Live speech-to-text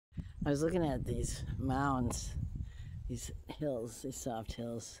I was looking at these mounds, these hills, these soft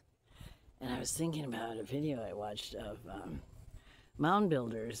hills, and I was thinking about a video I watched of mound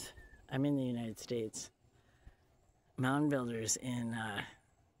builders. I'm in the United States. Mound builders in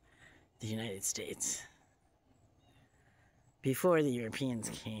the United States before the Europeans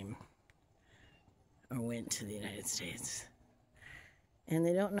came or went to the United States. And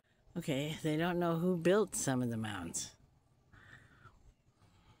they don't know, okay, they don't know who built some of the mounds.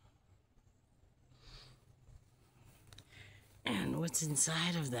 And what's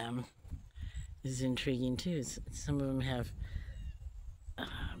inside of them is intriguing too. Some of them have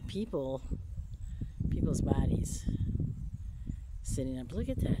people's bodies sitting up. Look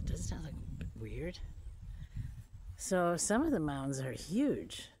at that. Doesn't that look weird? So some of the mounds are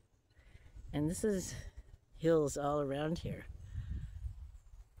huge. And this is hills all around here.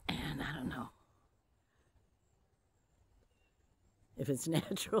 And I don't know if it's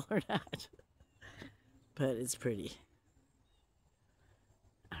natural or not, but it's pretty.